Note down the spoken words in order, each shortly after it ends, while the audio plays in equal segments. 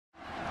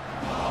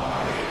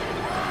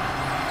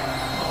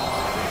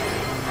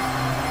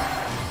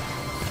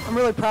I'm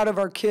really proud of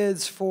our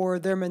kids for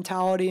their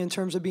mentality in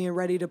terms of being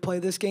ready to play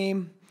this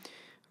game.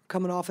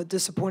 Coming off a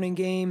disappointing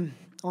game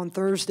on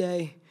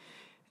Thursday,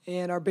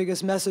 and our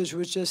biggest message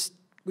was just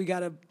we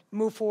got to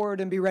move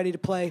forward and be ready to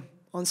play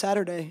on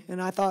Saturday.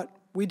 And I thought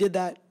we did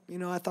that. You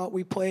know, I thought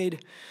we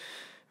played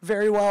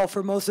very well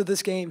for most of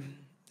this game,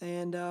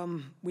 and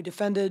we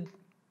defended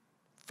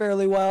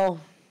fairly well.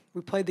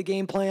 We played the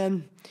game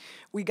plan.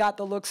 We got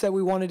the looks that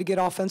we wanted to get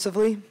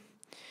offensively.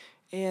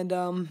 And,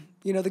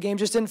 you know, the game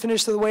just didn't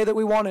finish the way that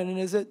we wanted. And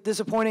is it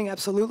disappointing?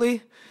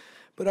 Absolutely.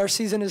 But our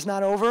season is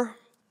not over.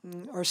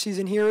 Our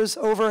season here is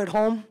over at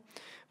home,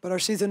 but our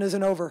season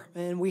isn't over.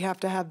 And we have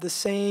to have the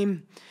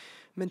same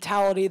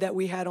mentality that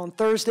we had on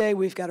Thursday.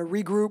 We've got to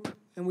regroup,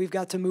 and we've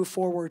got to move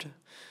forward.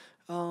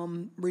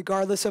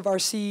 Regardless of our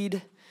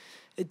seed,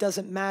 it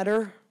doesn't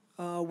matter.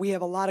 We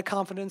have a lot of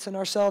confidence in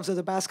ourselves as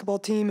a basketball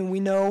team, and we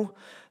know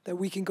that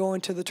we can go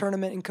into the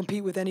tournament and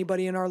compete with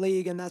anybody in our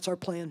league, and that's our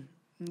plan.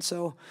 And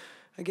so,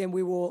 again,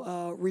 we will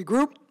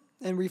regroup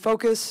and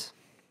refocus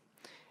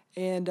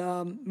and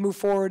move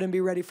forward and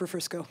be ready for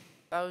Frisco.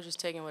 I was just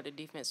taking what the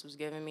defense was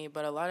giving me,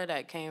 but a lot of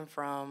that came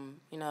from,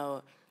 you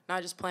know,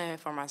 not just playing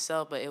for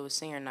myself, but it was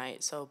senior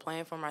night. So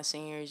playing for my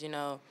seniors, you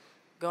know,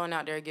 going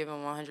out there giving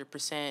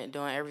 100%,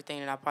 doing everything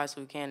that I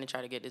possibly can to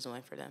try to get this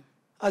win for them.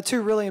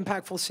 Two really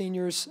impactful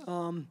seniors.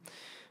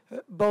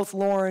 Both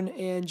Lauren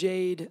and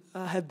Jade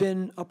have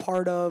been a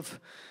part of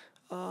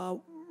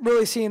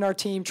really seeing our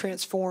team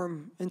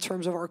transform in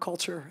terms of our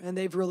culture, and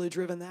they've really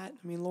driven that.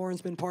 I mean,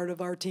 Lauren's been part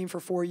of our team for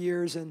 4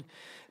 years and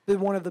been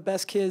one of the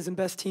best kids and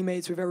best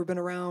teammates we've ever been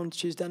around.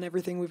 She's done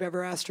everything we've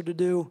ever asked her to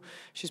do.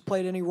 She's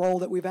played any role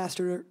that we've asked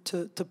her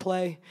to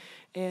play.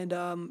 And,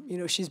 you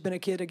know, she's been a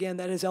kid, again,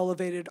 that has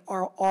elevated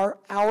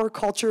our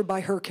culture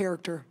by her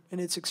character, and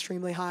it's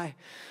extremely high.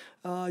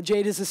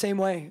 Jade is the same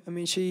way. I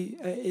mean,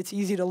 it's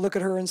easy to look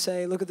at her and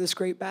say, look at this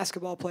great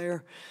basketball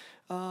player.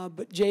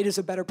 But Jade is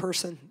a better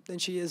person than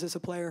she is as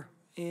a player.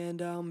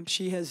 And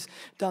she has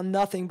done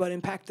nothing but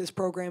impact this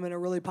program in a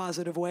really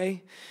positive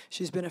way.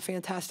 She's been a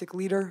fantastic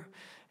leader,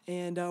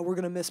 and we're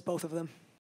going to miss both of them.